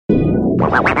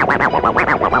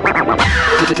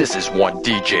This is one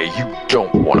DJ you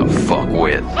don't wanna fuck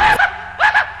with. I've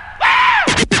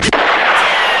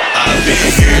been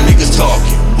hearing niggas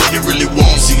talking, what they really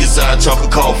want. See is I talk a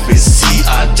coffee. See,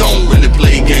 I don't really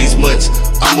play games much.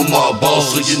 I'm a mob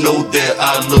boss, so you know that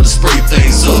I love to spray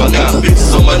things up. I got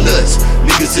bitches on my nuts,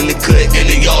 niggas in the cut, and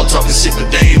they all talking shit, but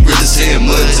they ain't really saying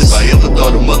much. If I ever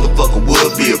thought a motherfucker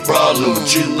would be a problem, but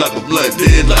treat it like a blunt,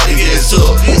 then light the ass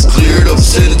up. It's cleared up,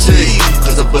 send it to you,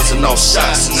 cause I'm busting off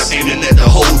shots, and I'm aiming at the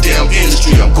whole damn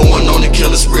industry. I'm going on a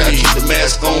killing spree, I keep the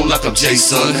mask on like I'm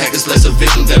Jason. Hackers less a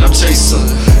victim that I'm chasing,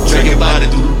 dragging body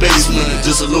through the basement.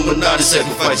 Just Illuminati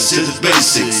Sacrifice, shit is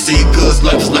basic. See, cause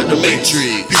life is like the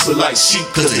Matrix. People like sheep,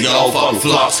 cause they all follow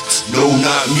flocks. No,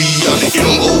 not me, I'm the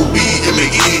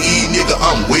M.O.B.M.A.N.E. nigga,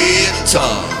 I'm with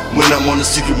time. When I'm on a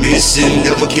secret mission,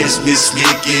 never catch me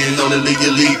sneaking. On the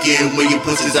leaking, when your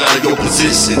pussy's out of your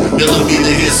position.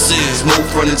 Millimeter hissing, smoke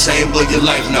from the chamber, your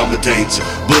life now in danger.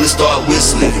 Bullets start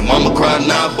whistling, your mama cry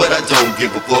now, but I don't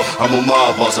give a fuck. I'm a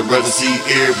mob boss, I'd rather see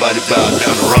everybody bow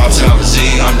down to Rob Town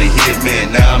regime. I'm the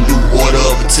hitman, now I'm new order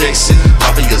of protection.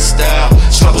 Popping your style,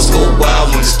 choppers go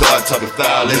wild when you start talking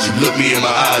foul. As you look me in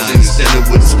my eyes and you standing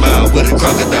with a smile, with a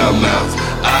crocodile mouth.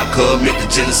 I commit the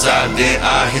genocide, then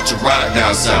I hit you right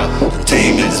down south. The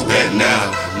team is back now,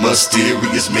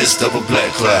 mysterious mist of a black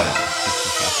cloud.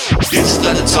 Bitches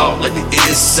like to talk like they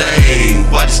insane.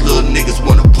 Why these little niggas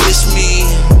wanna push me?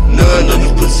 None of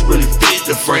these pussies really fit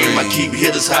the frame. I keep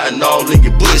hitters hiding all in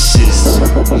your bushes.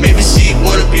 Maybe she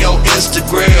wanna be on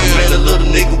Instagram, man, a little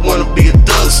nigga wanna be a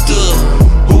thugster.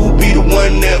 Who be the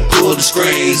one that pull the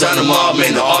strings? I'm the mob,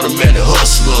 man, the automatic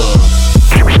hustler.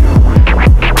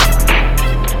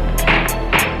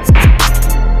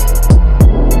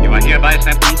 Hereby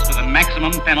sentenced to the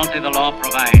maximum penalty the law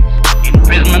provides.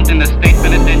 Imprisonment in the state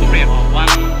penitentiary for 1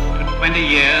 to 20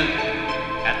 years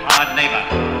at hard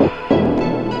labor.